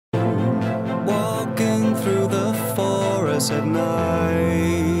forest at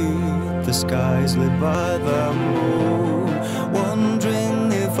night, the sky's lit by the moon,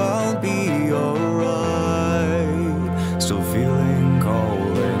 wondering if I'll be alright, still feeling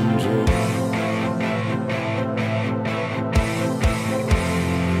cold in June.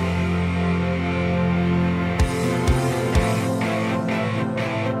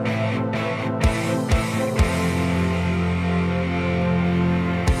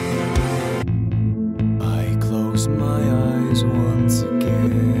 My eyes once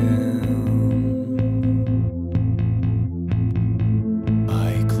again.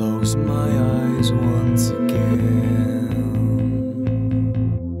 I close my eyes once again.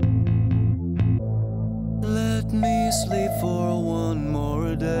 Let me sleep for one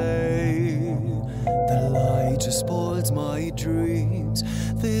more day. The light just spoils my dreams.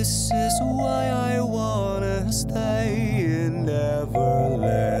 This is why I wanna stay in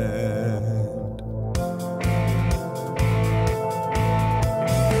Neverland.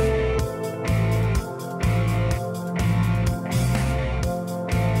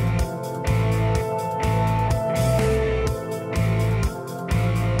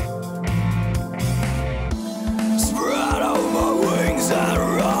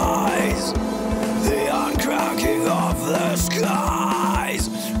 The skies,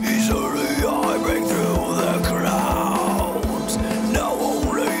 easily I break through the clouds. Now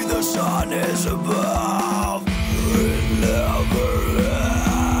only the sun is above. In Neverland,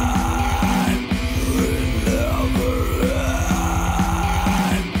 in Neverland,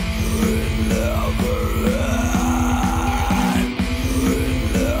 in Neverland, in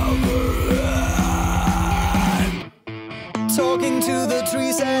Neverland. Talking to the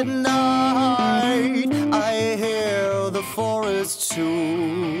trees at night, I hear the forest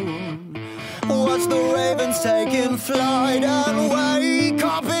tune. Watch the ravens taking flight and wake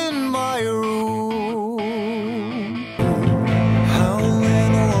up in my room.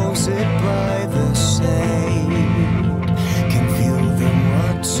 Howling wolves sit by the shade, can feel them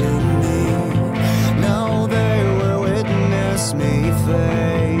watching me. Now they will witness me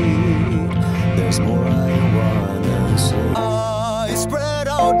fade. There's more I wanna say. I spread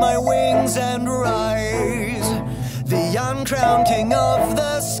out my wings and rise, the uncrowned king of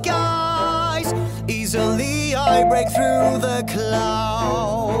the skies. Easily I break through the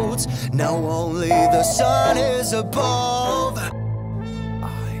clouds. Now only the sun is above.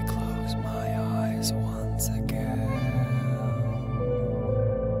 I close my eyes once again.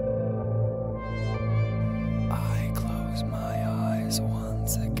 I close my eyes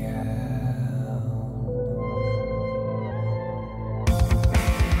once again.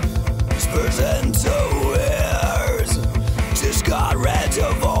 Whispers into ears, just got rid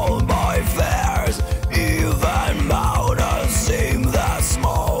of all my fears. Even mountains seem that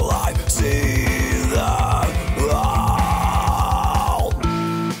small. I see them all.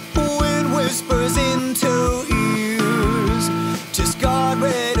 Wind whispers into ears, just got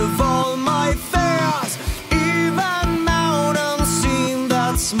rid of all my fears. Even mountains seem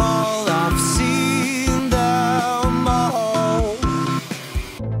that small. I've seen them all.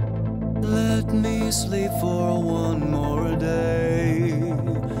 Let me sleep for one more day.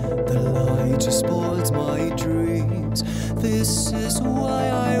 The light just spoils my dreams. This is why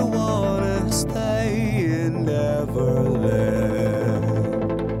I wanna stay in Neverland.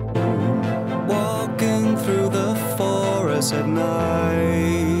 Walking through the forest at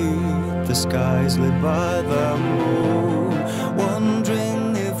night, the sky's lit by the moon,